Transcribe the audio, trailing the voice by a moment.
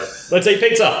Let's eat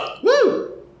pizza.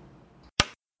 Woo!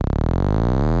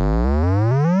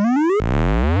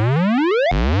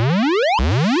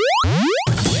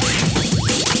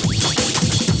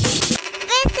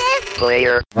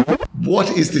 Player.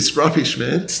 What is this rubbish,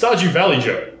 man? Stardew Valley,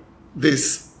 Joe.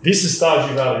 This. This is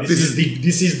Stardew Valley.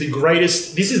 This is the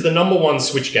greatest. This is the number one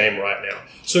Switch game right now.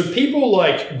 So people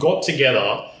got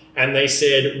together and they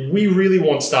said, we really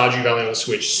want Stardew Valley on the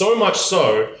Switch. So much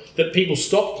so that people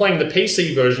stopped playing the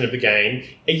PC version of the game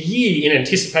a year in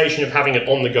anticipation of having it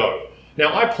on the go.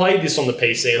 Now, I played this on the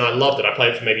PC and I loved it. I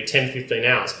played it for maybe 10, 15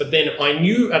 hours. But then I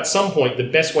knew at some point the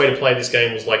best way to play this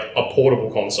game was like a portable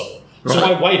console. Right. So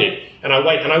I waited and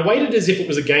I waited as if it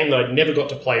was a game that I'd never got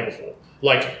to play before.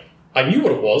 Like, I knew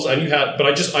what it was. I knew how, but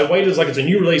I waited as like it's a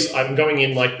new release. I'm going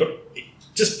in but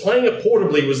just playing it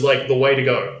portably was like the way to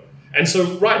go. And so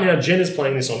right now, Jen is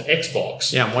playing this on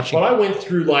Xbox. Yeah, I'm watching. But I went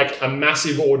through like a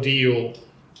massive ordeal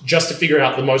just to figure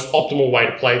out the most optimal way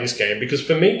to play this game. Because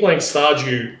for me, playing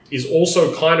Stardew is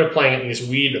also kind of playing it in this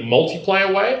weird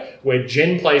multiplayer way where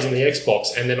Jen plays on the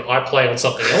Xbox and then I play on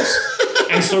something else.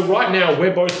 And so right now,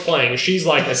 we're both playing. She's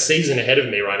like a season ahead of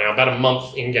me right now, about a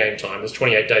month in game time. There's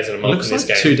 28 days in a month in this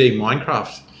game. 2D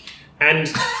Minecraft. And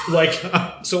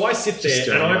so I sit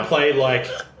there and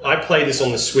I play this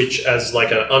on the Switch as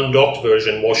like an undocked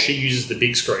version while she uses the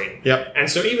big screen. Yep. And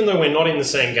so even though we're not in the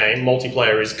same game,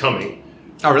 multiplayer is coming.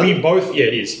 Oh, really?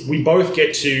 It is. We both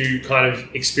get to kind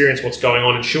of experience what's going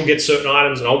on, and she'll get certain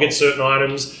items and I'll get certain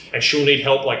items, and she'll need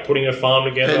help like putting her farm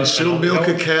together. And she'll milk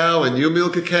a cow and you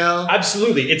milk a cow.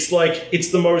 Absolutely. It's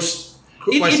the most...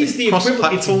 It is the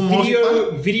equivalent. It's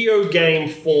a video game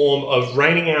form of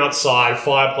raining outside,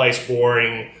 fireplace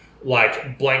roaring,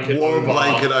 like blanket warm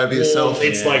blanket over yourself.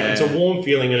 It's it's a warm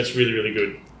feeling and it's really, really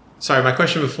good. Sorry, my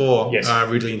question before Yes.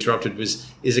 rudely interrupted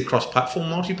was, is it cross-platform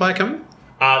multiplayer coming?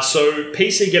 So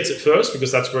PC gets it first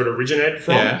because that's where it originated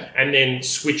from, Yeah. and then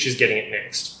Switch is getting it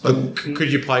next.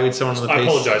 Could you play with someone on the I PC?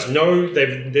 apologise. No,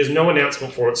 there's no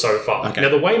announcement for it so far. Okay. Now,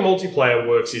 the way multiplayer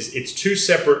works is it's two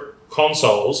separate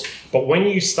consoles, but when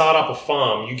you start up a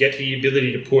farm, you get the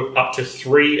ability to put up to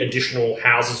 3 additional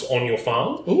houses on your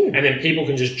farm, and then people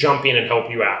can just jump in and help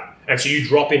you out. And so you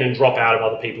drop in and drop out of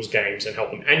other people's games and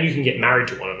help them. And you can get married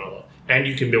to one another, and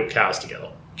you can build cows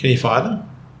together. Can you fire them?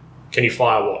 Can you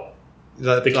fire what?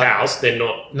 The cows, they're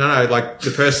not... No, like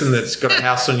the person that's got a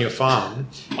house on your farm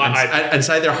and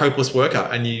say they're a hopeless worker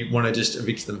and you want to just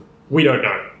evict them. We don't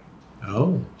know.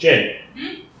 Oh. Jen,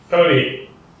 come over here.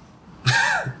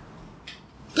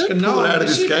 Don't pull it out of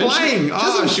this game. Playing?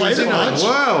 She was in our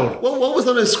world. What was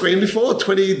on her screen before?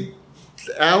 20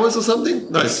 hours or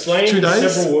something? No, Explain 2 in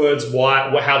days? several words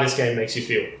how this game makes you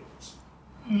feel.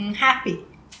 Happy.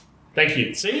 Thank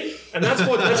you. See? And that's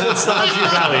what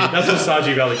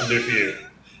Stardew Valley can do for you.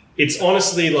 It's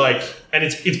honestly and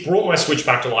it's brought my Switch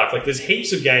back to life. Like, there's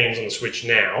heaps of games on the Switch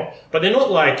now, but they're not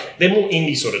they're more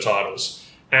indie sort of titles.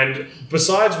 And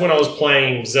besides when I was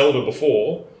playing Zelda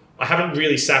before, I haven't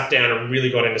really sat down and really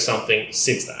got into something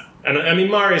since that. And I mean,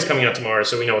 Mario's coming out tomorrow,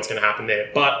 so we know what's going to happen there.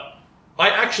 But I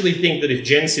actually think that if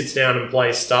Jen sits down and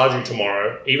plays Stardew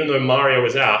tomorrow, even though Mario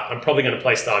is out, I'm probably going to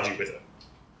play Stardew with her.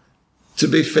 To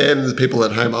be fair to the people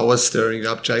at home, I was stirring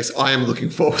up, Jace. I am looking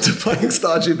forward to playing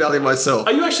Stardew Valley myself.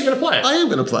 Are you actually going to play it? I am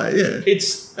going to play it,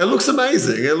 yeah. It looks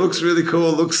amazing. It looks really cool.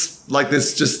 It looks like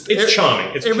there's just... It's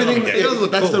charming. It's everything. charming.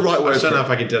 That's the right word. I don't know if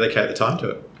I can dedicate the time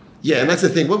to it. Yeah, and that's the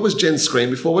thing. What was Jen's screen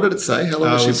before? What did it say? How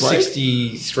long has she played?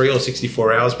 63 or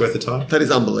 64 hours worth of time. That is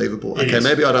unbelievable. It is.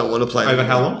 Maybe I don't want to play. Over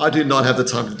how long? I do not have the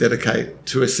time to dedicate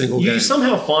to a single game. You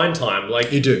somehow find time.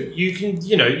 Like, You do. You can,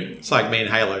 It's like me and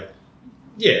Halo.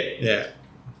 Yeah. Yeah.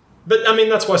 But, I mean,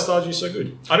 that's why Stardew's so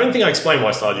good. I don't think I explained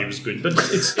why Stardew was good, but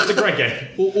it's a great game.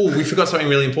 Oh, we forgot something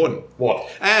really important. What?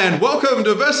 And welcome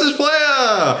to Versus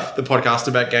Player, the podcast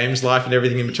about games, life, and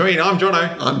everything in between. I'm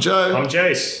Jono. I'm Joe. I'm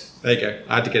Jace. There you go.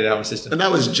 I had to get it out of my system. And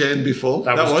that was Jen before.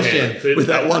 That was Jen. With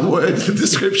that one word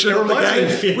description of the reminds me of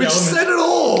game, Fifth which Element. said it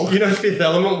all. You know Fifth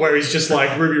Element, where he's just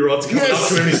like, Ruby Rod's coming Yes. up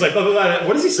to him, he's like, blah, blah, blah.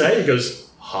 What does he say? He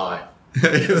goes, hi.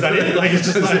 Is that it? Like, it's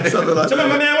just like, Something like tell me, that.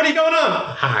 my man, what are you going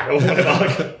on? Hi. Or whatever.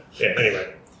 Like, yeah,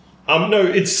 anyway. No,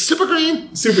 it's Super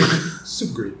green. super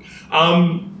green.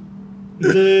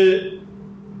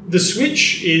 The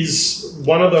Switch is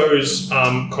one of those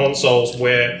consoles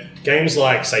where games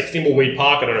like, say, Thimbleweed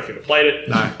Park, I don't know if you've ever played it,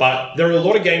 No. but there are a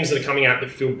lot of games that are coming out that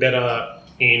feel better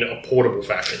in a portable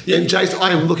fashion. Yeah, and Jace,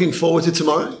 I am looking forward to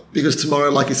tomorrow because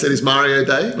tomorrow, like you said, is Mario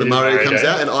Day when Mario comes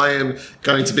out, and I am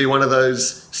going to be one of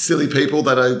those silly people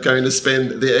that are going to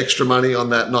spend the extra money on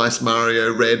that nice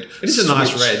Mario red. It is a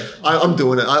nice red. I'm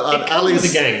doing it. It comes with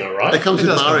the game, though, right? It comes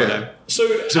with Mario. So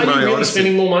are you really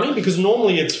spending more money? Because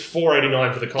normally it's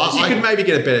 $4.89 for the console. You could maybe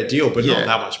get a better deal, but not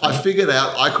that much money. I figured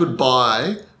out I could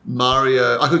buy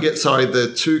Mario. I could get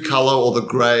the 2-color or the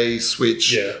grey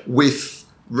Switch with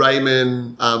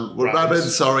Rayman,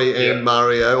 Rabbids, and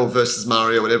Mario, or versus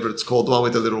Mario, whatever it's called, the one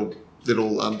with the little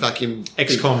vacuum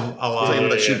XCOM thing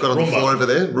that you've got on the floor over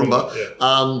there,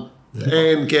 Roomba.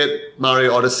 And get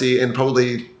Mario Odyssey and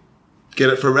probably get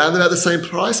it for around about the same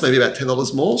price, maybe about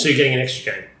 $10 more. So you're getting an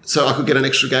extra game. So I could get an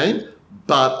extra game,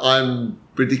 but I'm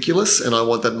ridiculous and I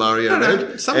want that Mario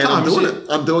Red. Sometimes and I'm doing it.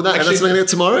 I'm doing that, and that's what I'm going to get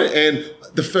tomorrow. And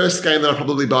the first game that I'll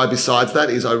probably buy besides that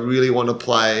is I really want to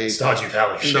play Stardew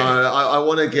Valley. No, I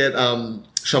want to get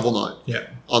Shovel Knight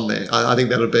on there. I think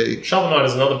that'll be... Shovel Knight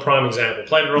is another prime example.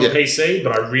 Played it on PC,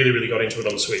 but I really, really got into it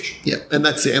on the Switch. Yeah, and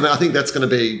that's it. And I think that's going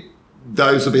to be...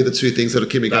 Those will be the two things that'll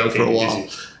keep me going for a while.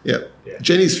 Yeah.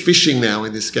 Jenny's fishing now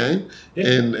in this game,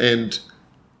 and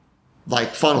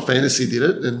like Final Fantasy did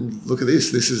it, and look at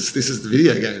this. This is the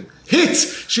video game. Hit!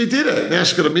 She did it. Now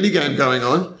she's got a mini game going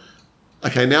on.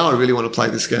 Okay, now I really want to play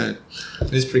this game.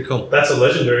 It is pretty cool. That's a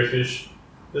legendary fish.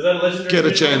 Is that a legendary fish? Get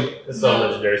it, Jen. It's not a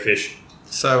legendary fish.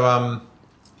 So,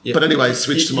 But anyway,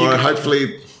 Switch tomorrow.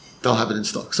 Hopefully they'll have it in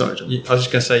stock. Sorry, John. I was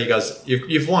just going to say, you guys,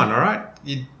 you've won, all right?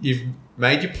 You've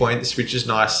made your point. The Switch is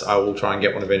nice. I will try and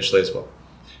get one eventually as well.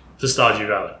 For Stardew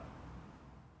Valley.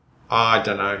 I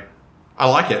don't know. I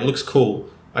like it. It looks cool.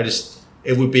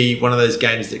 It would be one of those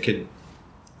games that could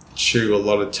chew a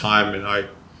lot of time, and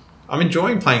I'm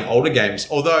enjoying playing older games,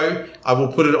 although I will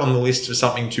put it on the list for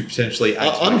something to potentially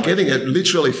add. I'm getting it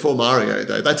literally for Mario,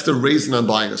 though. That's the reason I'm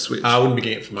buying a Switch. I wouldn't be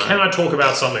getting it for Mario. Can I talk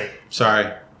about something? Sorry.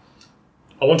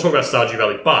 I want to talk about Stardew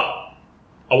Valley, but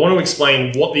I want to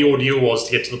explain what the ordeal was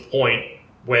to get to the point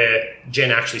where Jen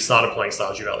actually started playing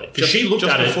Stardew Valley. Because she looked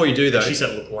at it before you do, though. She said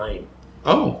it looked lame.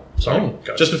 Oh. Sorry.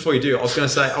 Just before you do, I was going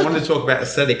to say, I wanted to talk about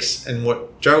aesthetics and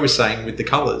what Joe was saying with the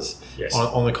colours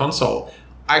on the console.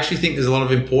 I actually think there's a lot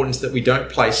of importance that we don't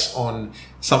place on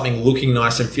something looking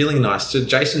nice and feeling nice. To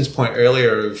Jason's point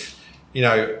earlier of,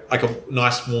 like a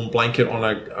nice warm blanket on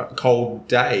a cold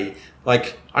day.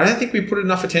 Like, I don't think we put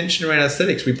enough attention around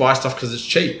aesthetics. We buy stuff because it's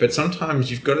cheap, but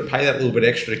sometimes you've got to pay that little bit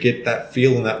extra to get that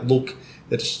feel and that look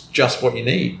that's just what you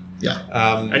need. Yeah.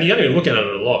 And you're going to be looking at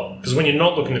it a lot, because when you're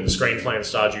not looking at the screen playing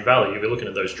Stardew Valley, you'll be looking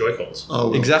at those Joy-Cons. Oh,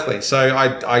 well. Exactly. So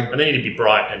And they need to be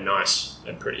bright and nice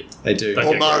and pretty. They do.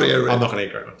 Or Mario Red. I'm not going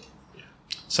to get one.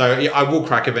 So I will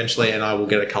crack eventually, and I will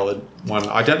get a coloured one.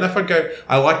 I don't know if I'd go...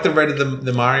 I like the red of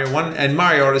the Mario one, and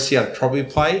Mario Odyssey I'd probably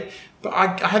play, but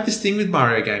I have this thing with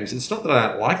Mario games. It's not that I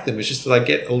don't like them, it's just that I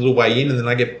get a little way in, and then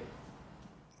I get...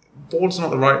 Bored's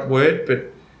not the right word,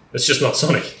 but... It's just not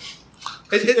Sonic.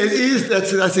 It is.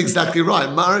 That's exactly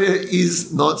right. Mario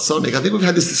is not Sonic. I think we've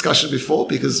had this discussion before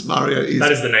because Mario is...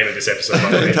 That is the name of this episode,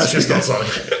 by the way. It's just not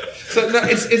Sonic. So, no,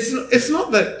 it's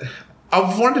not that...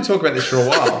 I've wanted to talk about this for a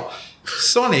while.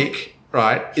 Sonic,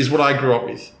 right, is what I grew up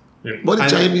with. What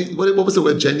was the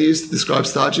word Jen used to describe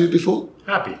Stardew before?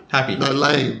 Happy. No,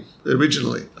 lame.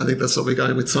 Originally. I think that's what we're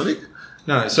going with Sonic.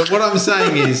 No, so what I'm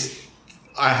saying is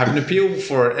I have an appeal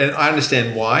for it, and I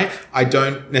understand why. I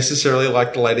don't necessarily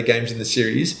like the later games in the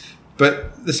series,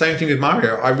 but the same thing with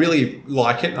Mario. I really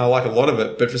like it, and I like a lot of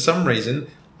it, but for some reason,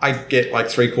 I get like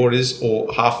 3/4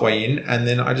 or halfway in, and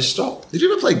then I just stop. Did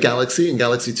you ever play Galaxy and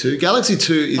Galaxy 2? Galaxy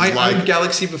 2 is I owned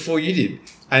Galaxy before you did,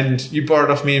 and you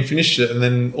borrowed off me and finished it, and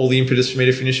then all the impetus for me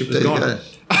to finish it was there gone. You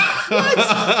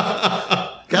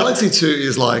go. Galaxy 2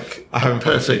 is like a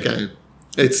perfect game.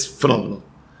 It's phenomenal.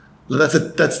 That's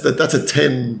a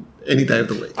 10 any day of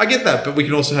the week. I get that, but we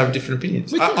can also have different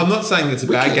opinions. I'm not saying that's a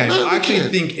bad game. No, I actually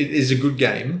think it is a good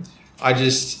game. I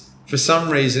just, for some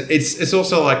reason, it's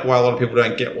also like why a lot of people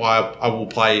don't get why I will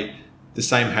play the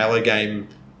same Halo game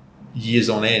years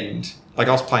on end. Like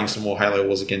I was playing some more Halo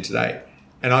Wars again today,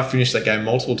 and I finished that game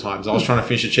multiple times. I was trying to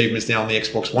finish achievements now on the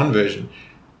Xbox One version.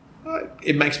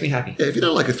 It makes me happy. Yeah, if you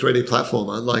don't like a 3D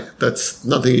platformer, like that's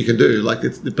nothing you can do.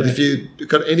 If you've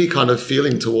got any kind of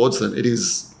feeling towards them, it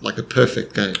is like a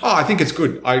perfect game. Oh, I think it's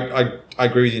good. I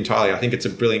agree with you entirely. I think it's a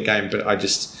brilliant game, but I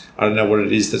don't know what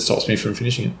it is that stops me from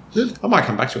finishing it. Yeah. I might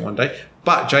come back to it one day.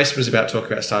 But Jason was about to talk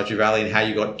about Stardew Valley and how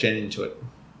you got Jen into it.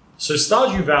 So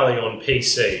Stardew Valley on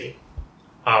PC,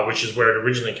 which is where it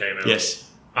originally came out, yes,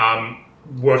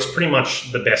 works pretty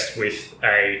much the best with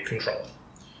a controller.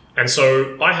 And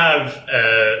so I have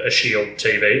a Shield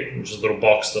TV, which is a little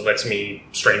box that lets me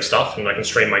stream stuff, and I can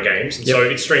stream my games. And so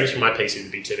it streams from my PC to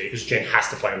the big TV because Jen has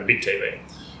to play on the big TV.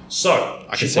 So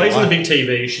she plays on the big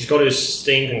TV. She's got her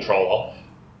Steam controller,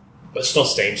 but it's not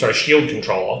Steam. Sorry, Shield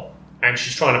controller, and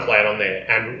she's trying to play it on there.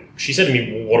 And she said to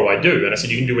me, "Well, what do I do?" And I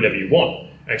said, "You can do whatever you want."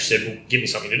 And she said, "Well, give me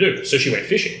something to do." So she went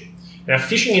fishing. Now,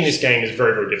 fishing in this game is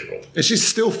very, very difficult. And she's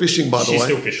still fishing, by the way. She's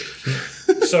still fishing.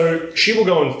 So she will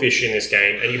go and fish in this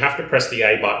game, and you have to press the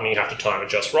A button, and you have to time it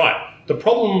just right. The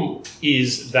problem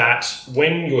is that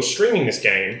when you're streaming this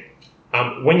game,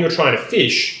 when you're trying to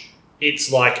fish,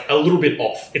 it's like a little bit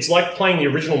off. It's like playing the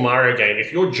original Mario game.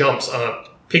 If your jumps aren't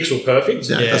pixel perfect,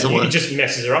 it just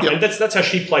messes her up. Yep. And that's how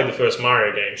she played the first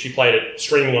Mario game. She played it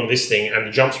streaming on this thing, and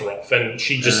the jumps were off. And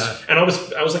she just and I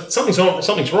was like, something's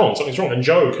wrong. And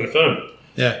Joe confirmed it.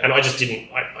 Yeah. And I just didn't.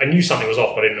 I knew something was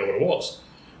off, but I didn't know what it was.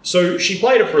 So she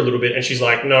played it for a little bit, and she's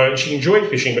like, no. And she enjoyed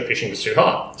fishing, but fishing was too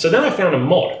hard. So then I found a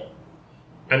mod,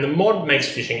 and the mod makes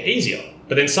fishing easier.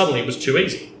 But then suddenly it was too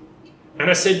easy. And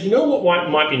I said, you know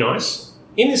what might be nice?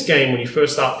 In this game, when you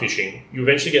first start fishing, you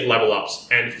eventually get level ups,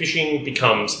 and fishing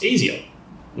becomes easier,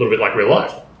 a little bit like real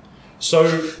life.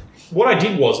 So what I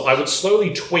did was I would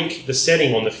slowly tweak the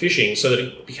setting on the fishing so that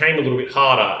it became a little bit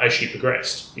harder as she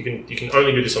progressed. You can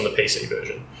only do this on the PC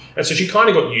version. And so she kind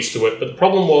of got used to it, but the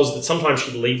problem was that sometimes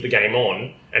she'd leave the game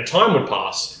on, and time would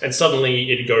pass, and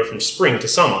suddenly it'd go from spring to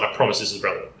summer. I promise this is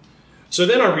relevant. So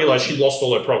then I realized she'd lost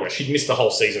all her progress. She'd missed the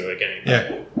whole season of the game.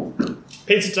 Yeah.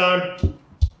 Pizza time.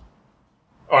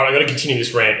 All right, I've got to continue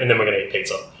this rant, and then we're going to eat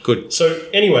pizza. Good. So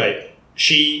anyway,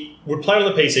 she would play on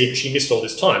the PC, but she missed all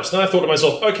this time. So then I thought to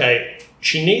myself, okay,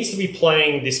 she needs to be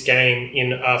playing this game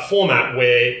in a format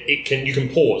where you can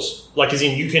pause. Like, as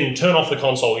in, you can turn off the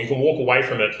console, you can walk away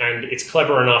from it, and it's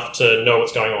clever enough to know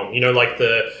what's going on. You know, like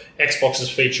the Xbox's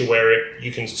feature where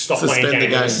you can stop playing a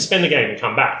game, suspend the game, and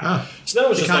come back. So then I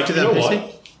was just like, you know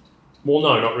what? Well,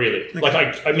 no, not really. Okay.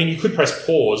 Like, I mean, you could press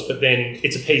pause, but then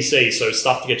it's a PC, so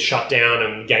stuff gets shut down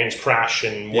and games crash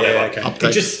and whatever. Yeah, okay.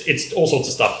 It's all sorts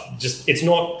of stuff. Just, it's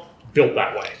not built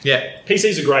that way. Yeah.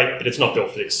 PCs are great, but it's not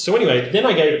built for this. So anyway, then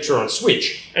I gave it to her on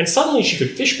Switch, and suddenly she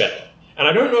could fish better. And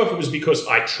I don't know if it was because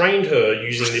I trained her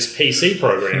using this PC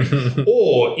program,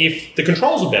 or if the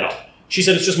controls are better. She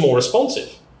said it's just more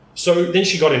responsive. So then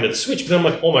she got into the Switch, but then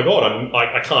I'm like, oh my god,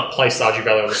 I can't play Stardew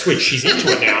Valley on the Switch. She's into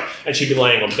it now, and she'd be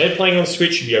laying on bed playing on the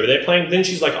Switch, she'd be over there playing. Then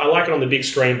she's like, I like it on the big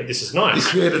screen, but this is nice.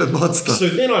 You created a monster. So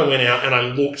then I went out and I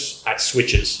looked at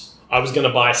Switches. I was going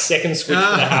to buy a second Switch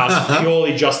for the house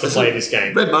purely just to play this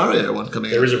game. Red Mario one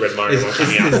coming out. There is a Red Mario one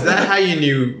coming out. Is that how you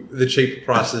knew the cheaper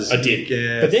prices? I did.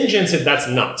 Yeah. But then Jen said, that's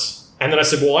nuts. And then I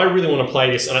said, well, I really want to play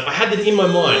this. And I had that in my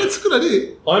mind. It's a good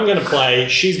idea. I'm going to play,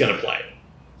 she's going to play.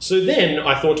 So then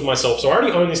I thought to myself, so I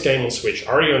already own this game on Switch.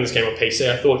 I already own this game on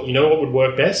PC. I thought, you know what would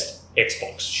work best?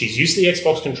 Xbox. She's used to the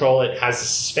Xbox controller. It has the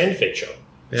suspend feature.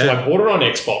 Yeah. So I bought it on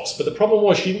Xbox. But the problem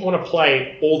was she didn't want to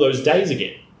play all those days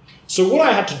again. So what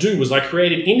I had to do was I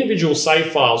created individual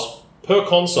save files per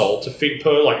console to fit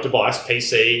per like device,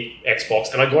 PC,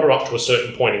 Xbox, and I got her up to a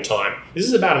certain point in time. This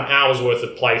is about an hour's worth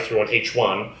of playthrough on each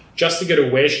one, just to get her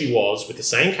where she was with the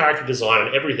same character design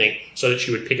and everything so that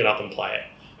she would pick it up and play it.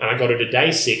 And I got her to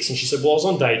day 6, and she said, well, I was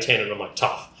on day 10, and I'm like,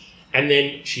 tough. And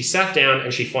then she sat down,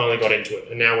 and she finally got into it.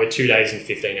 And now we're 2 days and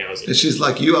 15 hours in. And she's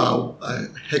like, you are a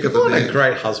heck of a man. What a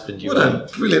great husband you are.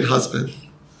 What a brilliant husband.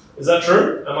 Is that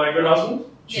true? Am I a good husband?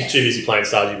 She's too busy playing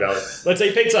Stardew Valley. Let's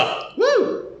eat pizza.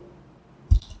 Woo!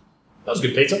 That was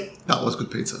good pizza. That was good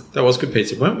pizza. That was good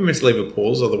pizza. Weren't we meant to leave a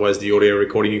pause? Otherwise, the audio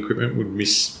recording equipment would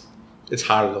miss. It's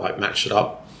harder to like match it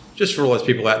up. Just for all those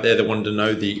people out there that wanted to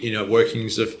know the inner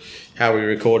workings of how we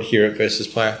record here at Versus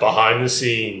Player. Behind the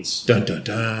scenes. Dun, dun,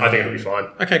 dun. I think it'll be fine.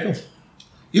 Okay, cool.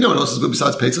 You know what else is good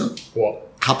besides pizza?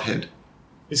 What? Cuphead.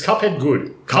 Is Cuphead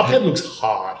good? Cuphead looks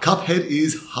hard. Cuphead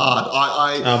is hard.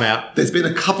 I'm out. There's been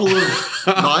a couple of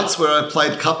nights where I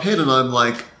played Cuphead and I'm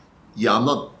like, yeah, I'm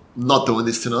not doing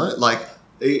this tonight. Like,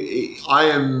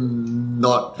 I am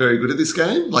not very good at this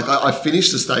game. Like, I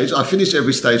finished the stage. I finished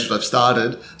every stage that I've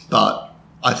started, but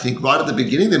I think right at the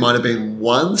beginning there might have been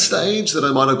one stage that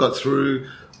I might have got through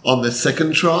on the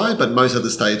second try, but most of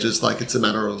the stages, like, it's a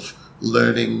matter of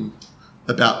learning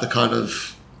about the kind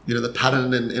of, you know, the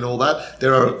pattern and all that.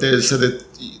 So that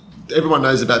everyone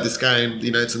knows about this game.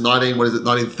 You know, it's a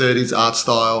 1930s art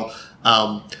style.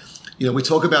 You know, we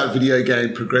talk about video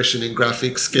game progression in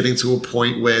graphics, getting to a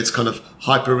point where it's kind of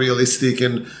hyper realistic,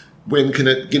 and when can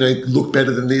it, you know, look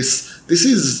better than this? This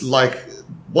is like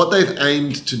what they've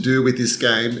aimed to do with this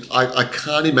game. I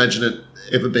can't imagine it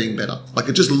ever being better. Like,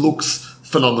 it just looks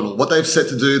phenomenal. What they've set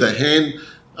to do, the hand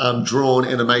drawn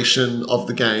animation of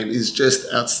the game is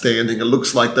just outstanding. It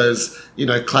looks like those,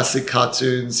 classic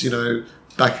cartoons,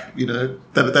 back,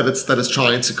 that it's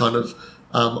trying to kind of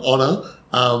honor.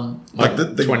 Like the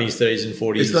 20s, 30s, and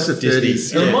 40s. It's like the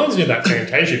 30s. It reminds me of that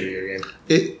Fantasia video game.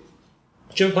 Did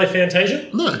you ever play Fantasia?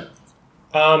 No.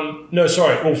 No,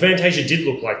 sorry. Well, Fantasia did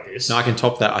look like this. No, I can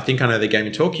top that. I think I know the game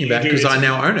you're talking about because I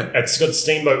now own it. It's got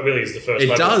Steamboat Willie as the first.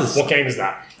 It does. What game is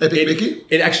that? Epic Mickey?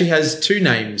 It actually has two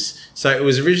names. So it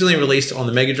was originally released on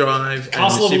the Mega Drive.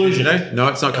 Castle of Illusion. No,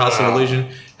 it's not Castle of Illusion.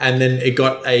 And then it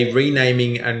got a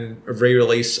renaming and a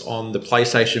re-release on the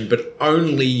PlayStation, but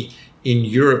only in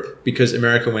Europe because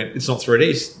America went, it's not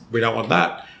 3D. We don't want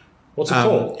that. What's it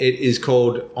called? It is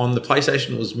called, on the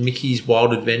PlayStation, it was Mickey's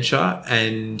Wild Adventure,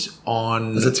 and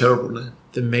on That's a terrible name.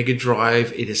 The Mega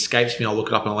Drive, it escapes me. I'll look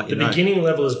it up and I'll let you know. The beginning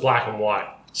level is black and white.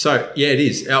 So, yeah, it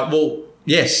is. Well,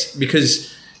 yes,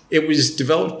 because it was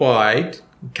developed by,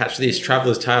 catch this,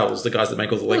 Traveller's Tales, the guys that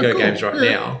make all the Lego games right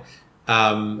now.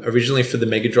 Originally for the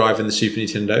Mega Drive and the Super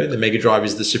Nintendo. The Mega Drive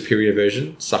is the superior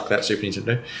version. Suck that, Super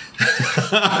Nintendo.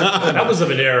 That was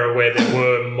of an era where there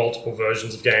were multiple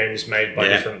versions of games made by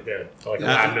different,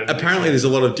 apparently there's a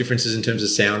lot of differences in terms of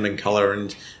sound and color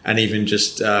and even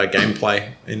just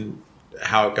gameplay and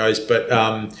how it goes. But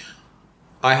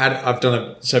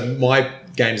so my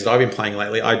games that I've been playing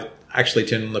lately, I actually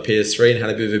turned on the PS3 and had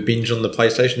a bit of a binge on the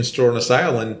PlayStation Store on a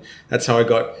sale, and that's how I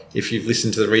got, if you've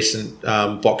listened to the recent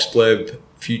box blurb,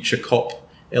 Future Cop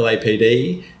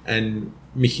LAPD and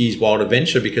Mickey's Wild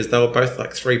Adventure, because they were both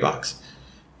like $3.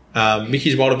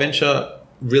 Mickey's Wild Adventure,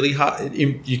 really hard,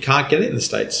 you can't get it in the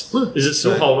States. Is it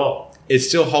still hold up? It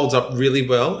still holds up really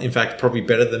well, in fact probably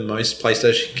better than most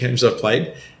PlayStation games I've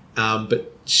played,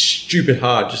 but stupid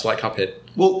hard, just like Cuphead.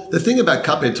 Well, the thing about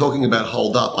Cuphead, talking about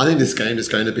hold up, I think this game is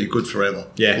going to be good forever.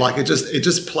 Yeah. Like it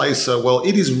just plays so well.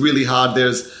 It is really hard.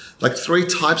 There's like 3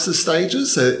 types of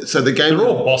stages. So the game... They're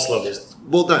all boss levels.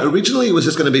 Well, no, originally it was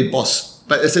just going to be boss,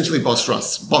 but essentially boss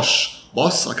rush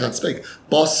levels.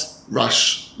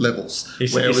 He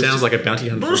sounds like a bounty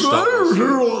hunter for Star Wars.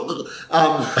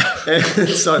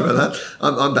 Sorry about that.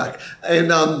 I'm back.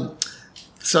 And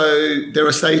so there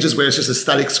are stages where it's just a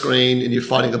static screen and you're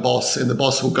fighting a boss, and the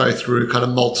boss will go through kind of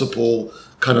multiple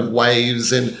kind of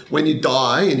waves. And when you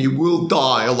die, and you will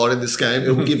die a lot in this game,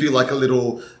 it will give you like a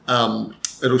little,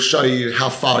 it'll show you how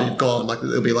far you've gone. Like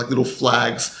there'll be like little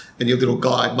flags and your little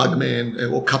guide, Mugman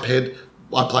or Cuphead.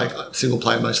 I play single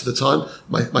player most of the time.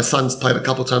 My son's played a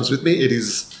couple of times with me. It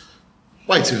is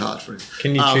way too hard for him.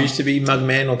 Can you choose to be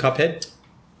Mugman or Cuphead?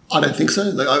 I don't think so.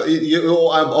 Like,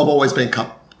 I've always been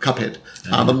Cuphead.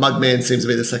 But Mugman seems to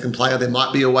be the second player. There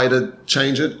might be a way to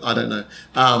change it. I don't know.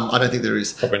 I don't think there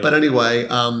is. But anyway,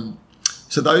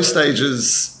 so those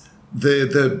stages,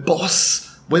 the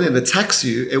boss, when it attacks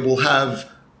you, it will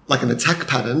have like an attack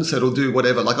pattern. So it'll do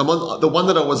whatever. Like I'm on the one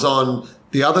that I was on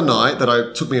the other night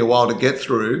that took me a while to get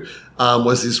through,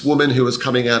 was this woman who was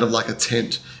coming out of like a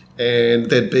tent,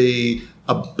 and there'd be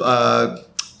a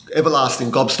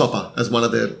everlasting gobstopper as one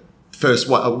of the first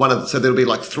so there'll be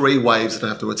like 3 waves that I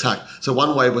have to attack. So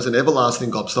one wave was an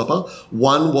everlasting gobstopper.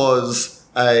 One was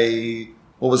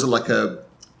like a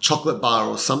chocolate bar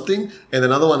or something, and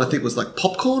another one I think was like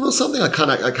popcorn or something. I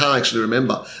can't actually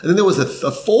remember. And then there was a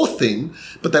 4th thing,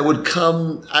 but they would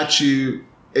come at you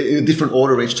in a different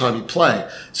order each time you play.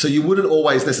 So you wouldn't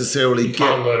always necessarily You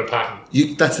can't learn a pattern.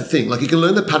 That's the thing. Like you can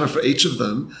learn the pattern for each of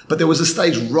them, but there was a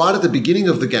stage right at the beginning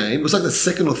of the game. It was like the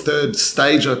 2nd or 3rd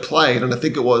stage I played, and I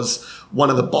think it was one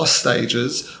of the boss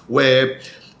stages where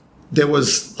there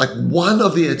was like one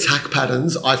of the attack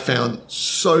patterns I found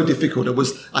so difficult.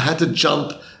 I had to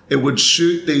jump. It would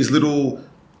shoot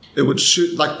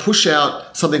like push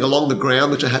out something along the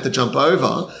ground, which I had to jump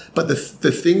over. But the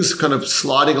things kind of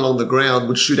sliding along the ground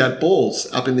would shoot out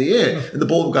balls up in the air, and the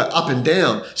ball would go up and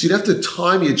down. So you'd have to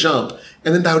time your jump,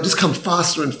 and then they would just come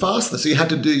faster and faster. So you had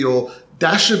to do your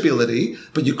dash ability,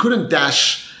 but you couldn't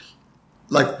dash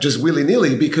like just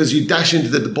willy-nilly because you dash into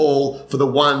the ball for the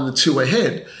 1, 2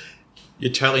 ahead.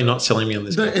 You're totally not selling me on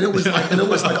this. No, and it was like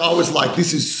I was like,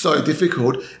 this is so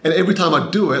difficult. And every time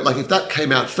I do it, like if that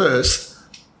came out first,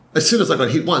 as soon as I got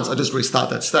hit once, I just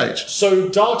restart that stage. So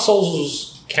Dark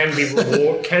Souls can be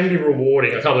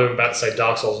rewarding. I can't believe I'm about to say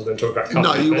Dark Souls and then talk about Cuphead.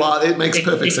 No, you are. It makes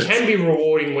perfect sense. It can be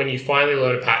rewarding when you finally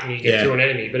learn a pattern, you get through an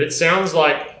enemy. But it sounds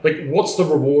like what's the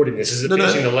reward in this? Is it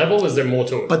finishing the level? Is there more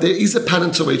to it? But there is a pattern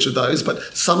to each of those. But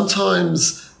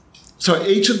sometimes, so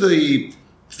each of the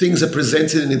things are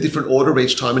presented in a different order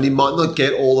each time, and you might not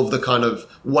get all of the kind of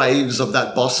waves of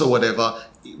that boss or whatever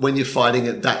when you're fighting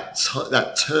at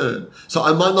that turn. So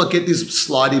I might not get this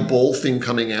slidey ball thing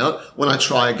coming out when I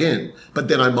try again, but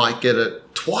then I might get it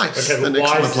twice. Okay, but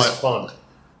why is this fun?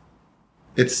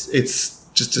 It's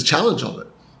just a challenge of it.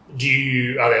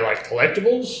 Are they like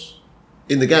collectibles?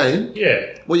 In the game?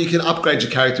 Yeah. Well, you can upgrade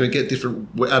your character and get different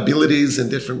abilities and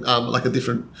different, like a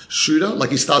different shooter. Like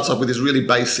he starts off with this really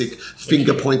basic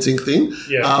finger pointing thing.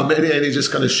 Yeah. And he's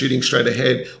just kind of shooting straight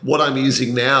ahead. What I'm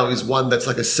using now is one that's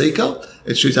like a seeker.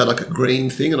 It shoots out like a green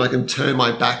thing and I can turn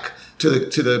my back to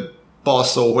the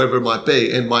boss or wherever it might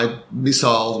be, and my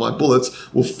missiles, my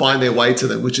bullets will find their way to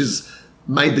them, which has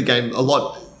made the game a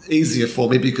lot easier for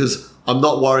me because I'm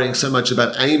not worrying so much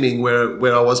about aiming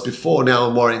where I was before. Now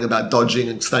I'm worrying about dodging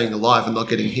and staying alive and not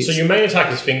getting hit. So your main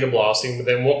attack is finger blasting, but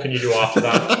then what can you do after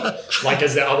that? Like,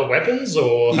 is there other weapons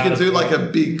or? You can do like a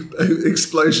big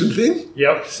explosion thing.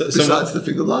 Yep. Besides the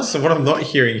finger blast. So what I'm not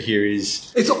hearing here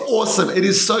is... It's awesome. It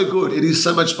is so good. It is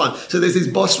so much fun. So there's these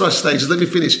boss rush stages. Let me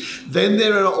finish. Then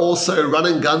there are also run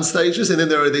and gun stages, and then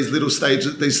there are these little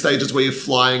stages, where you're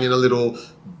flying in a little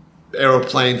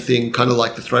aeroplane thing, kind of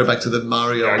like the throwback to the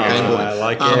Mario Game Boy. I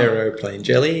like aeroplane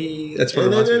jelly. That's what it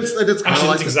reminds me. Actually,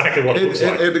 that's exactly what it looks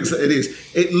like. It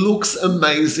is. It looks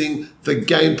amazing. The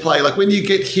gameplay, like when you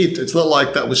get hit, it's not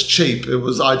like that was cheap. It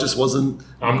was, I just wasn't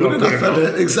good enough at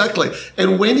it. Exactly.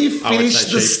 And when you finish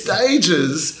the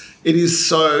stages, it is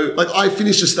so, like I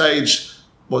finished a stage,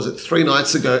 was it 3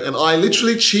 nights ago, and I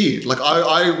literally cheered. Like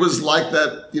I was like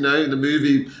that, in the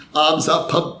movie, arms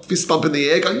up, fist bump in the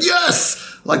air, going, yes!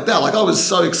 Like that. Like I was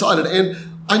so excited, and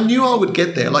I knew I would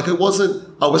get there. Like I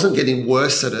wasn't getting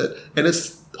worse at it. And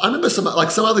I remember some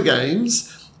other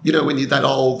games, when you're that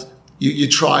old, you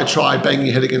try, bang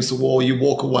your head against the wall, you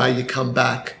walk away, you come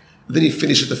back, then you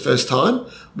finish it the first time.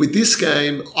 With this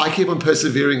game, I keep on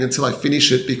persevering until I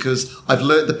finish it because I've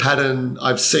learnt the pattern.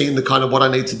 I've seen the kind of what I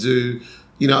need to do.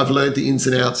 I've learned the ins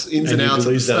and outs of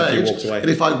the stage. And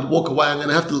if I walk away, I'm going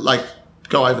to have to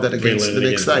go over that again the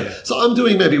next day. Yeah. So I'm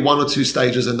doing maybe 1 or 2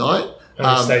 stages a night.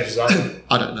 How many stages are there?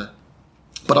 I don't know.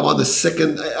 But I'm on at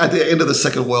the end of the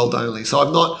second world only. So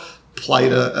I've not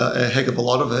played a heck of a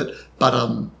lot of it. But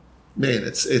man,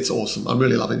 it's awesome. I'm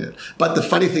really loving it. But the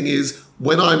funny thing is,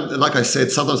 like I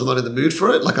said, sometimes I'm not in the mood for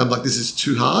it. Like I'm like, this is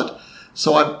too hard.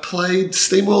 So I played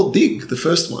SteamWorld Dig, the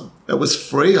first one. It was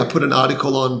free. I put an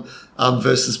article on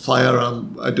Versus Player.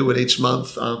 I do it each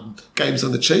month. Games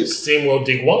on the cheap. SteamWorld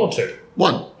Dig 1 or 2?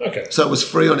 1. Okay. So it was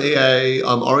free on EA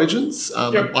Origins.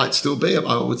 Yep. It might still be.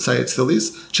 I would say it still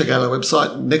is. Check out our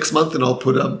website next month and I'll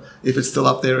put if it's still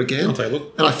up there again. I'll take a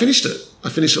look. And I finished it. I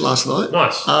finished it last night.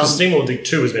 Nice. Because SteamWorld Dig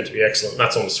 2 is meant to be excellent.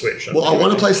 That's on the Switch. I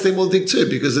want to play SteamWorld Dig 2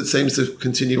 because it seems to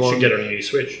continue on. You should get it on your new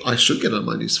Switch. I should get it on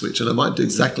my new Switch and I might do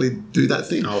that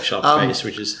thing. I'll shut up your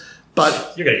Switches.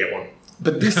 But you're going to get one.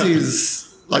 But this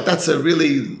is, that's a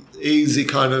really easy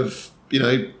kind of,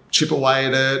 chip away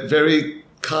at it. Very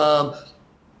calm.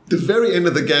 The very end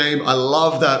of the game, I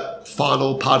love that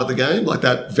final part of the game, like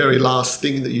that very last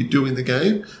thing that you do in the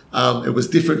game. It was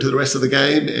different to the rest of the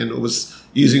game and it was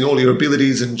using all your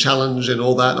abilities and challenge and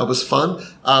all that. It was fun.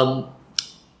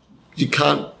 You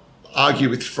can't argue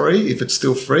with free. If it's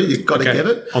still free, you've got to get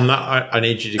it. On that, I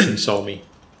need you to console me.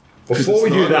 Before we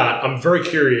do that, I'm very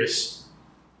curious.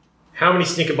 How many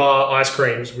Snicker bar ice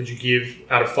creams would you give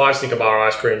out of 5 Snicker bar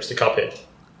ice creams to Cuphead?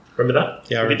 Remember that?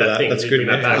 Yeah, I remember that. That's good.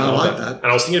 I like that. And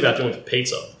I was thinking about doing it for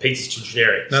pizza. Pizza's too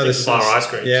generic. No, Snicker bar ice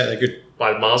creams. Yeah, they're good.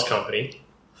 By the Mars Company.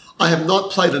 I have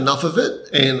not played enough of it,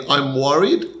 and I'm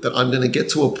worried that I'm going to get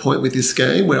to a point with this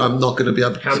game where I'm not going to be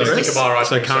able to progress. How many Snicker bar ice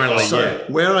creams?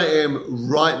 Currently, where I am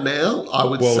right now, I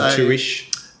would say... World 2-ish.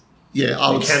 Yeah,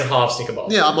 I would... You can half Snicker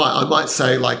bars. Yeah, I might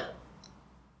say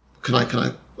can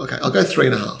I... Okay, I'll go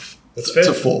 3.5. That's fair.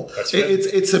 To 4. That's fair.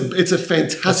 It's a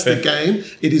fantastic game.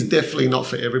 It is definitely not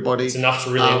for everybody. It's enough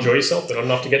to really enjoy yourself, but not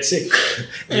enough to get sick.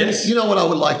 And yes. You know what I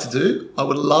would like to do? I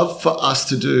would love for us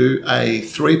to do a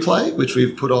 3-play, which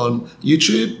we've put on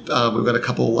YouTube. We've got a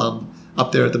couple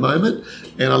up there at the moment,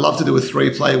 and I'd love to do a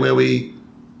 3-play where we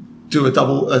do a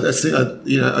double, a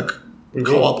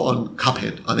co-op on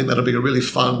Cuphead. I think that'll be a really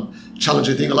fun,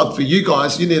 challenging thing. I'd love for you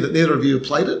guys. Neither of you have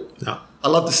played it. No. I'd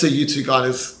love to see you two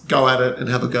guys go at it and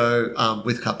have a go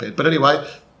with Cuphead. But anyway,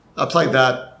 I playing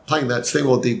that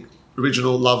SteamWorld Dig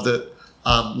original, loved it.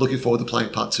 Looking forward to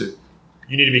playing part 2.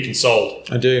 You need to be consoled.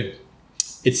 I do.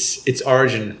 It's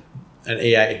Origin and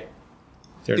EA.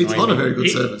 It's not a very good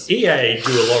service. EA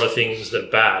do a lot of things that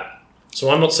are bad.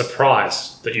 So I'm not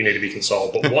surprised that you need to be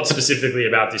consoled. But what specifically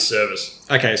about this service?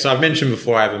 Okay, so I've mentioned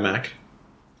before I have a Mac.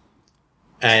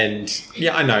 And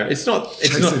yeah, I know it's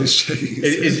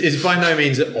by no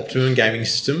means an optimum gaming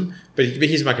system, but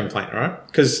here's my complaint, all right?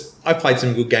 Because I've played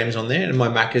some good games on there, and my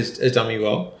Mac has done me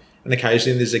well. And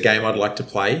occasionally there's a game I'd like to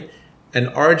play, and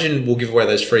Origin will give away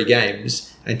those free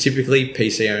games, and typically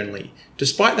PC only,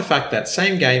 despite the fact that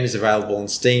same game is available on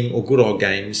Steam or Good Old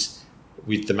Games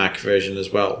with the Mac version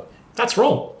as well. That's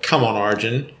wrong. Come on,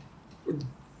 Origin.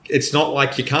 It's not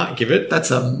like you can't give it.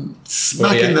 That's a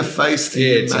smack in the face to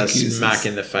you, it's Mac a users. smack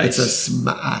in the face. It's a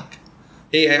smack.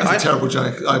 EA, That's a terrible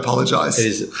joke. I apologise. It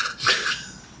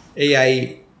is.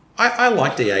 EA, I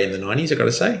liked EA in the 90s, I've got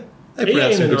to say. They put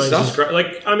out some good stuff. Great.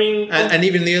 Like, I mean... And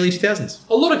even in the early 2000s.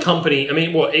 A lot of company... I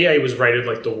mean, EA was rated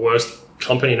like the worst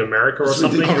company in America or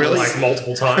something. Oh, really? Like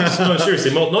multiple times. No,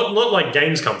 seriously. Not like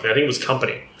games company. I think it was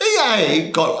company.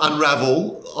 EA got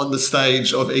Unravel on the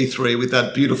stage of E3 with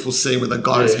that beautiful scene where the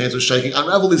guy's hands were shaking.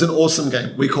 Unravel is an awesome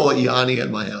game. We call it Yanni at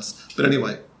my house. But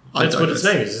anyway... That's what its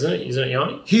name is, isn't it? Isn't it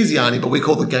Yanni? He's Yanni, but we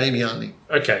call the game Yanni.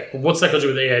 Okay. Well, what's that got to do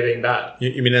with EA being bad?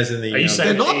 You mean as in the... Are you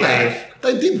saying they're not EA... bad.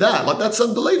 They did that. Like, that's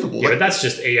unbelievable. Yeah, but that's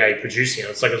just EA producing it.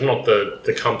 It's like it's not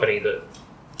the company that...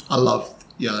 I love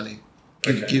Yanni.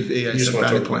 Give EA some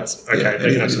brownie points. Okay, yeah,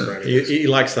 they can have some brownie points. He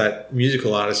likes that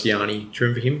musical artist, Yanni. Do you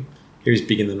remember him? He was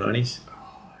big in the 90s.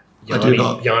 I do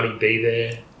not. Yanni Be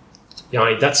There.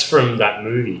 Yanni, that's from that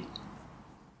movie.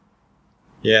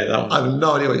 Yeah, that one. I have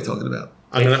no idea what you're talking about.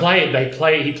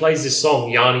 He plays this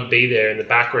song, Yanni Be There, in the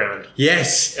background.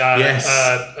 Yes. And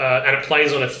it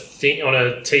plays on a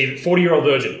TV, 40-Year-Old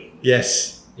Virgin.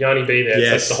 Yes. Yanni Be There.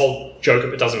 Yes. It's like the whole joke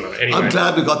of it doesn't matter. Anyway. I'm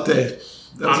glad we got there.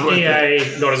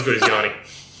 EA, not as good as Yanni.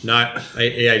 No,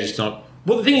 EA just not.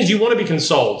 Well, the thing is, you want to be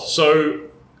consoled. So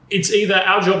it's either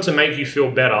our job to make you feel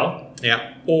better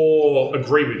or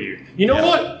agree with you. You know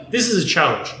what? This is a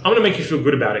challenge. I'm going to make you feel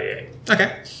good about it, EA.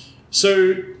 Okay.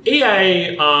 So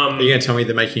EA... Are you going to tell me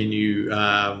they're making a new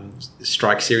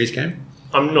Strike series game?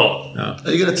 I'm not. No.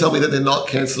 Are you going to tell me that they're not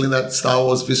cancelling that Star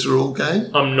Wars Visceral game?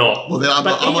 I'm not. Well, then I'm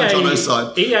on Jono's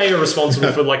side. EA are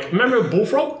responsible for, like... Remember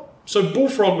Bullfrog? So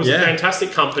Bullfrog was a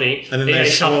fantastic company. And then EA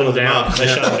shut them down. They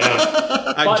shut them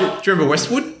down. Do you remember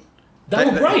Westwood? They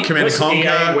were great. Command &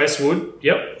 Conquer. EA, Westwood.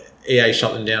 Yep. EA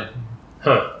shut them down.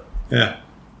 Huh. Yeah.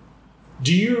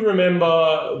 Do you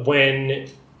remember when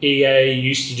EA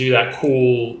used to do that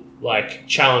cool, like,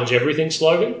 challenge everything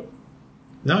slogan?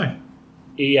 No.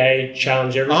 EA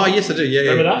challenge everything. Oh, yes, I do. Yeah,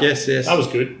 remember that? Yes. That was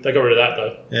good. They got rid of that,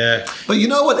 though. Yeah. But you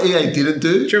know what EA didn't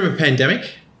do? Do you remember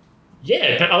Pandemic?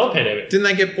 Yeah, I love Pandemic. Didn't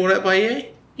they get bought out by EA?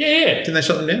 Yeah. Didn't they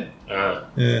shut them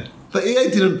down? Yeah. But EA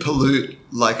didn't pollute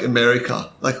like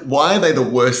America. Like, why are they the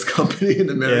worst company in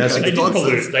America? They did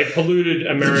pollute. They polluted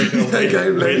America with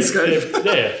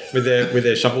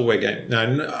their shovelware game.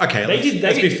 No, okay.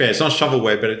 Let's be fair. It's not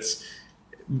shovelware, but it's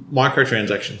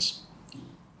microtransactions.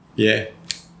 Yeah.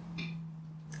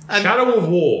 Shadow of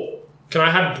War. Can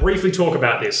I briefly talk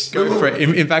about this? Go for it.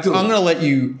 In fact, I'm going to let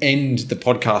you end the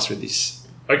podcast with this.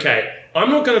 Okay. I'm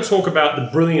not going to talk about the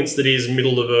brilliance that is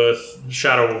Middle of Earth,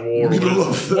 Shadow of War,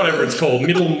 whatever it's called,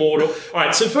 Middle Mortal. All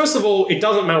right, so first of all, it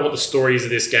doesn't matter what the story is of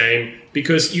this game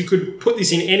because you could put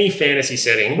this in any fantasy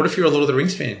setting. What if you're a Lord of the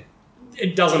Rings fan?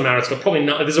 It doesn't matter. It's got probably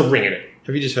not. There's a ring in it.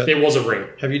 Have you just heard? There was a ring.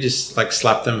 Have you just like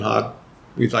slapped them hard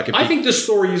with like a? I think the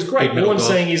story is great. All I'm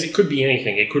saying is it could be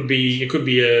anything. It could be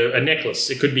a necklace.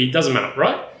 It could be doesn't matter,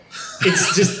 right?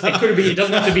 It's just it could be. It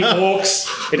doesn't have to be orcs.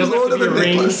 It doesn't have to be a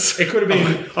ring. It could have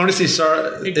been. Honestly,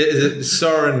 Sauron. Is it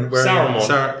Sauron?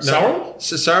 Saruman. Sauron.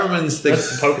 So Saruman's the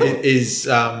Pokemon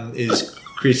is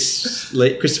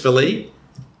Christopher Lee,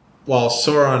 while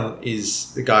Sauron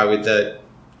is the guy with the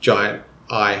giant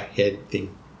eye head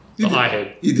thing. The eye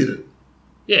head. You did it.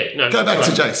 Yeah. No. Go back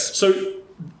to Jace. So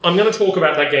I'm going to talk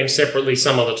about that game separately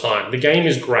some other time. The game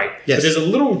is great. Yes. But there's a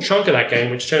little chunk of that game,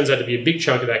 which turns out to be a big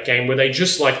chunk of that game, where they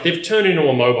just they've turned into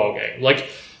a mobile game.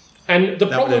 And the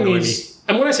problem is,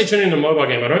 and when I say turn into a mobile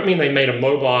game, I don't mean they made a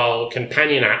mobile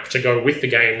companion app to go with the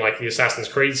game like the Assassin's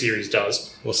Creed series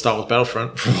does. Or Star Wars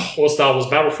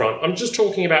Battlefront. I'm just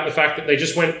talking about the fact that they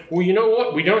just went, well, you know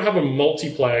what? We don't have a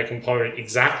multiplayer component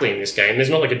exactly in this game. There's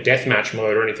not like a deathmatch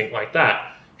mode or anything like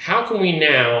that. How can we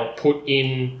now put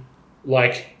in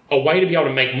a way to be able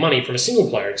to make money from a single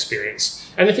player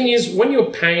experience? And the thing is, when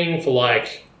you're paying for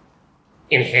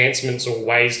enhancements or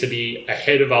ways to be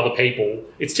ahead of other people,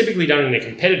 it's typically done in a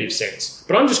competitive sense.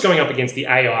 But I'm just going up against the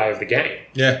AI of the game.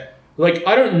 Yeah.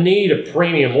 I don't need a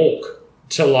premium orc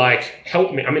to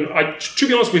help me. I mean, to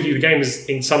be honest with you, the game is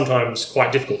sometimes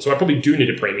quite difficult, so I probably do need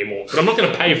a premium orc. But I'm not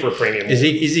going to pay for a premium orc.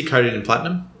 Is he coded in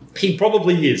platinum? He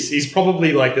probably is. He's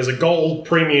probably there's a gold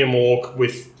premium orc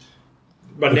with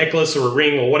a necklace or a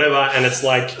ring or whatever, and it's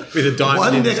with a diamond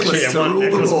one in necklace his to rule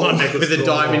them all. with a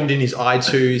diamond in his eye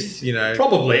tooth,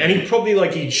 Probably, and he probably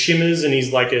he shimmers and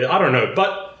he's I don't know,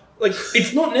 but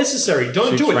it's not necessary.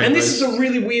 Don't do it. And this is a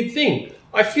really weird thing.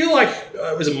 I feel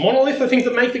was it Monolith, I think,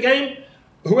 that make the game?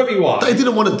 whoever you are, They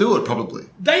didn't want to do it, probably.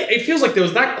 it feels like there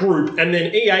was that group, and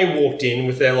then EA walked in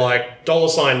with their like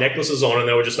 $ necklaces on, and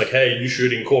they were just like, "Hey, you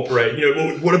should incorporate.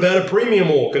 Well, what about a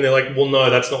premium orc?" And they're like, "Well, no,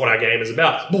 that's not what our game is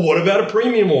about." But what about a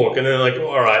premium orc? And they're like,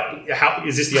 "All right, how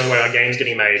is this the only way our game's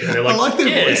getting made?" And they're like, I like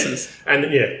their voices. And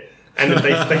and then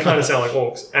they kind of sound like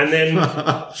orcs, and then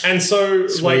and so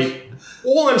like.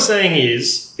 All I'm saying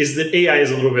is that EA is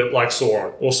a little bit like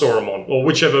Sauron or Sauron or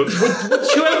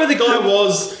whoever the guy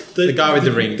was. The guy with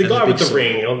the ring. The guy with the sword.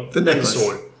 ring. Or The necklace.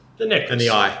 sword. The necklace. And the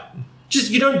eye.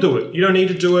 Just, you don't do it. You don't need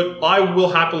to do it. I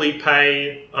will happily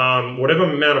pay whatever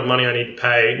amount of money I need to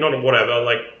pay. Not whatever,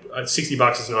 like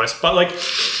 $60 is nice. But like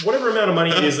whatever amount of money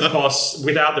it is that costs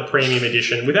without the premium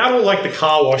edition, without all like the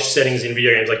car wash settings in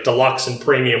video games, like deluxe and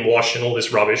premium wash and all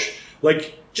this rubbish.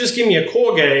 Like, just give me a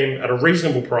core game at a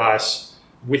reasonable price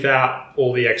without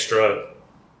all the extra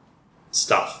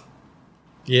stuff.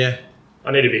 Yeah.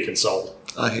 I need to be consoled.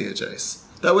 I hear you, Jace.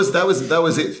 That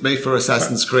was it for me for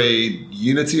Assassin's Creed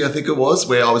Unity, I think it was,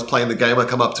 where I was playing the game. I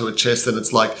come up to a chest and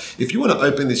it's like, if you want to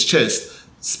open this chest,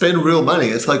 spend real money.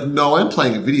 It's like, no, I'm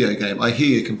playing a video game. I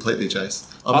hear you completely,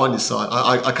 Jace. I'm on your side.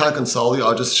 I can't console you.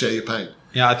 I'll just share your pain.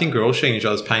 Yeah, I think we're all sharing each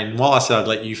other's pain. While I said I'd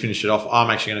let you finish it off, I'm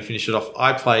actually going to finish it off.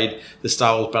 I played the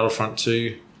Star Wars Battlefront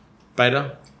 2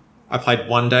 beta. I played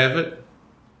one day of it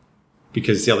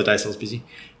because the other days I was busy.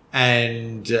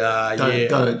 And don't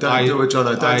do it,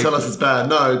 Jono. Don't tell us it's bad.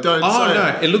 No, don't. Oh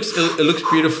no, it looks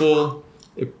beautiful.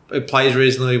 It plays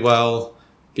reasonably well,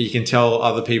 but you can tell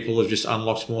other people have just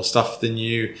unlocked more stuff than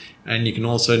you, and you can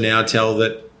also now tell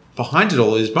that behind it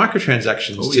all is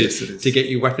microtransactions to get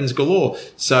you weapons galore.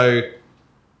 So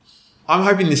I'm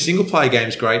hoping the single player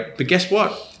game's great, but guess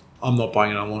what? I'm not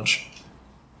buying it on launch.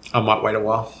 I might wait a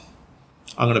while.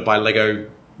 I'm going to buy Lego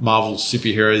Marvel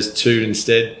Superheroes 2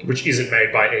 instead. Which isn't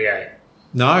made by EA.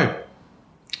 No.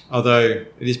 Although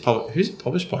it is who's it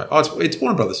published by? Oh, it's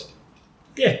Warner Brothers.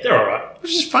 Yeah, they're alright.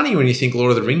 Which is funny when you think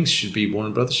Lord of the Rings should be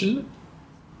Warner Brothers, shouldn't it?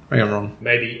 Maybe I'm wrong.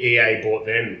 Maybe EA bought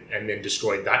them and then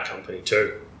destroyed that company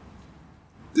too.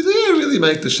 Did EA really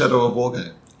make the Shadow of War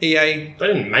game? EA. They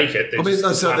didn't make it. I didn't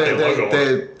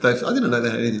know they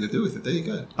had anything to do with it. There you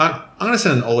go. I'm going to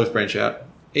send an olive branch out.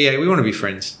 EA, we want to be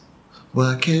friends.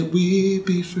 Why can't we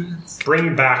be friends?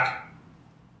 Bring back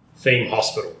Theme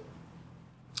Hospital.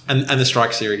 And the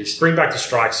Strike series. Bring back the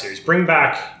Strike series. Bring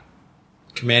back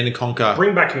Command and Conquer.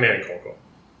 Bring back Command and Conquer.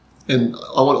 And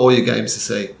I want all your games to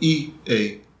say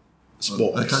EA.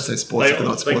 Sports. I can't say sports if they're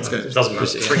not sports games. It doesn't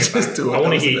matter. Bring it back. I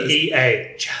want to hear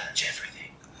EA challenge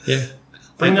everything. Yeah.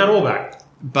 Bring that all back.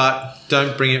 But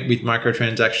don't bring it with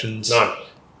microtransactions. No.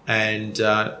 And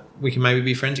we can maybe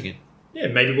be friends again. Yeah,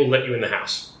 maybe we'll let you in the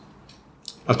house.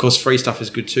 Of course, free stuff is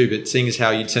good too, but seeing as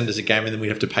how you'd send us a game and then we'd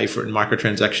have to pay for it in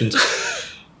microtransactions,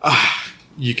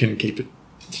 you can keep it.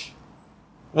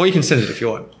 Or you can send it if you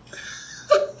want.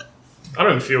 I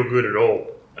don't feel good at all.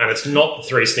 And it's not the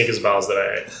 3 Snickers bars that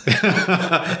I ate.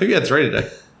 Have you had 3 today?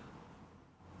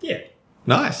 Yeah.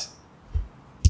 Nice.